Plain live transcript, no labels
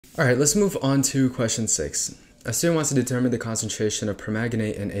All right, let's move on to question 6. A student wants to determine the concentration of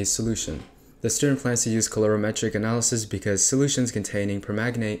permanganate in a solution. The student plans to use colorimetric analysis because solutions containing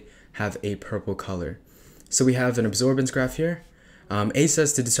permanganate have a purple color. So we have an absorbance graph here. A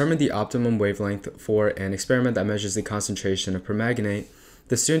says to determine the optimum wavelength for an experiment that measures the concentration of permanganate,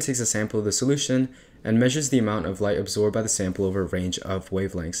 the student takes a sample of the solution and measures the amount of light absorbed by the sample over a range of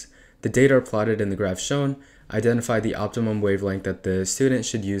wavelengths. The data are plotted in the graph shown. Identify the optimum wavelength that the student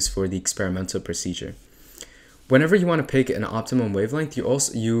should use for the experimental procedure. Whenever you want to pick an optimum wavelength,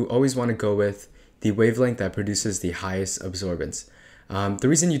 you always want to go with the wavelength that produces the highest absorbance. The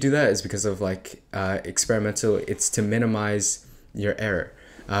reason you do that is because of experimental, it's to minimize your error.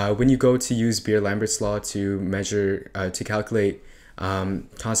 When you go to use Beer-Lambert's law to measure, to calculate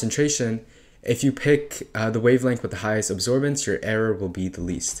concentration, if you pick the wavelength with the highest absorbance, your error will be the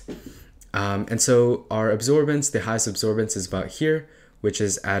least. And so our absorbance, the highest absorbance is about here, which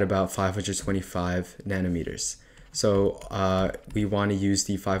is at about 525 nanometers. So we want to use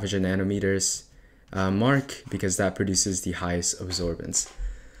the 500 nanometers mark because that produces the highest absorbance.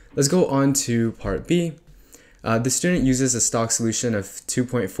 Let's go on to part B. The student uses a stock solution of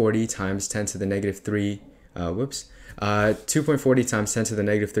 2.40 times 10 to the negative 3, 2.40 times 10 to the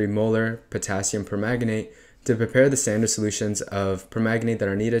negative 3 molar potassium permanganate to prepare the standard solutions of permanganate that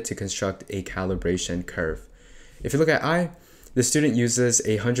are needed to construct a calibration curve. If you look at I, the student uses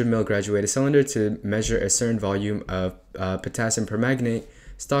a 100 ml graduated cylinder to measure a certain volume of potassium permanganate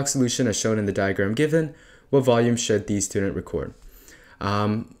stock solution as shown in the diagram given. What volume should the student record?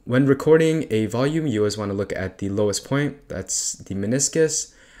 When recording a volume, you always want to look at the lowest point, that's the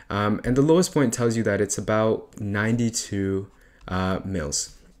meniscus, and the lowest point tells you that it's about 92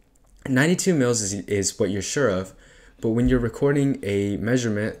 mils. 92 mils is what you're sure of, but when you're recording a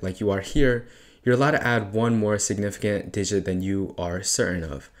measurement like you are here, you're allowed to add one more significant digit than you are certain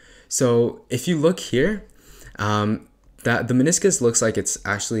of. So if you look here, that the meniscus looks like it's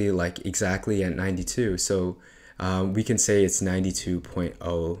actually like exactly at 92. So we can say it's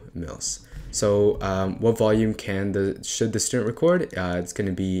 92.0 mils. So what volume should the student record? It's going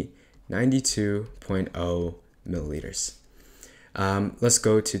to be 92.0 milliliters. Let's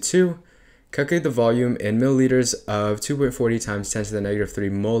go to 2. Calculate the volume in milliliters of 2.40 times 10 to the negative 3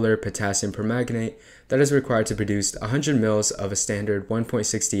 molar potassium permanganate that is required to produce 100 mils of a standard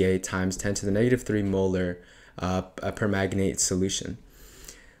 1.68 times 10 to the negative 3 molar permanganate solution.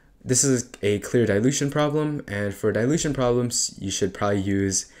 This is a clear dilution problem, and for dilution problems, you should probably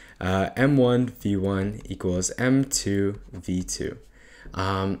use M1 V1 equals M2 V2.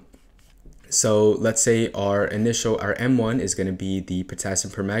 So let's say our M1 is going to be the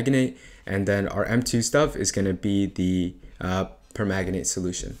potassium permanganate, and then our M2 stuff is going to be the permanganate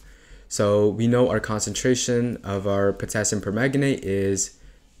solution. So we know our concentration of our potassium permanganate is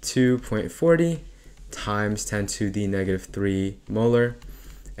 2.40 times 10 to the negative 3 molar,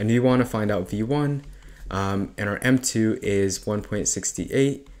 and we want to find out V1, and our M2 is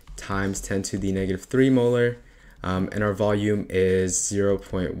 1.68 times 10 to the negative 3 molar, and our volume is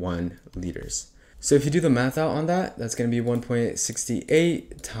 0.1 liters. So if you do the math out on that, that's going to be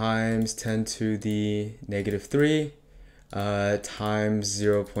 1.68 times 10 to the negative 3 times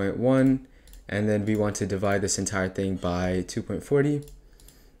 0.1, and then we want to divide this entire thing by 2.40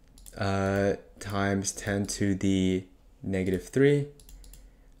 times 10 to the negative 3,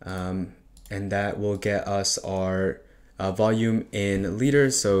 and that will get us our volume in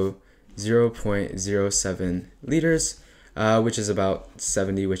liters, so 0.07 liters, which is about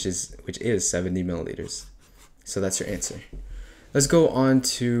 70, which is 70 milliliters. So that's your answer. Let's go on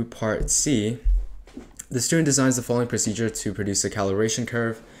to part C. The student designs the following procedure to produce a calibration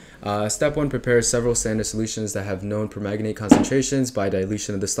curve. Step 1, prepare several standard solutions that have known permanganate concentrations by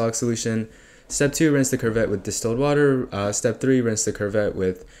dilution of the stock solution. Step 2, rinse the curvette with distilled water. Step 3, rinse the curvette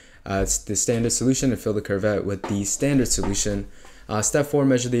with the standard solution and fill the curvette with the standard solution. Step 4,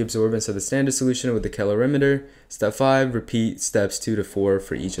 measure the absorbance of the standard solution with the calorimeter. Step 5, repeat steps 2 to 4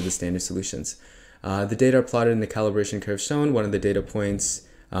 for each of the standard solutions. The data are plotted in the calibration curve shown. One of the data points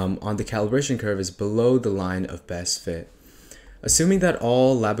on the calibration curve is below the line of best fit. Assuming that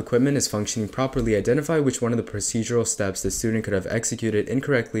all lab equipment is functioning properly, identify which one of the procedural steps the student could have executed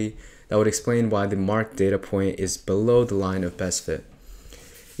incorrectly that would explain why the marked data point is below the line of best fit.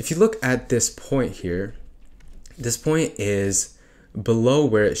 If you look at this point here, this point is below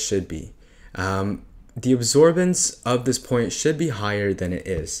where it should be. The absorbance of this point should be higher than it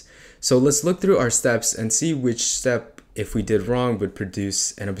is. So let's look through our steps and see which step, if we did wrong, would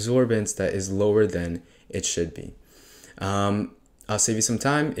produce an absorbance that is lower than it should be. I'll save you some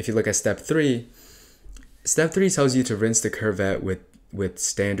time. If you look at step 3 tells you to rinse the curvette with with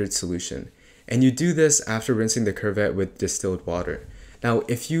standard solution. And you do this after rinsing the curvette with distilled water. Now,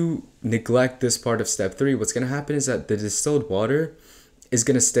 if you neglect this part of step 3, what's going to happen is that the distilled water is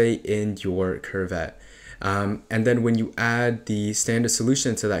going to stay in your curvette. And then when you add the standard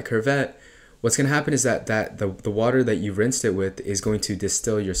solution to that curvette, what's going to happen is that the water that you rinsed it with is going to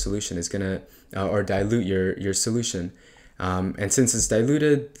distill your solution, is going to or dilute your solution. And since it's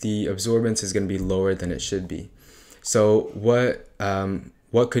diluted, the absorbance is going to be lower than it should be. So what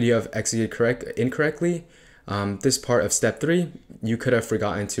could you have executed incorrectly? This part of step 3, you could have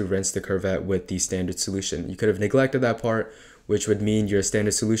forgotten to rinse the curvette with the standard solution. You could have neglected that part, which would mean your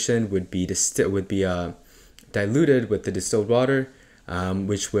standard solution would be diluted with the distilled water,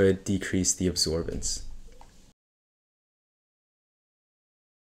 which would decrease the absorbance.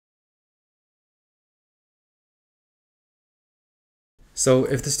 So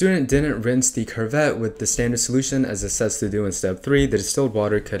if the student didn't rinse the curvette with the standard solution as it says to do in step 3, the distilled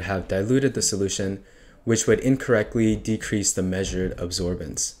water could have diluted the solution, which would incorrectly decrease the measured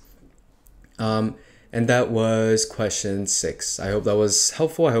absorbance. And that was question 6. I hope that was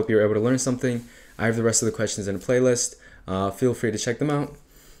helpful. I hope you were able to learn something. I have the rest of the questions in a playlist. Feel free to check them out.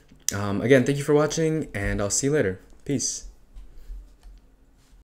 Again, thank you for watching, and I'll see you later. Peace.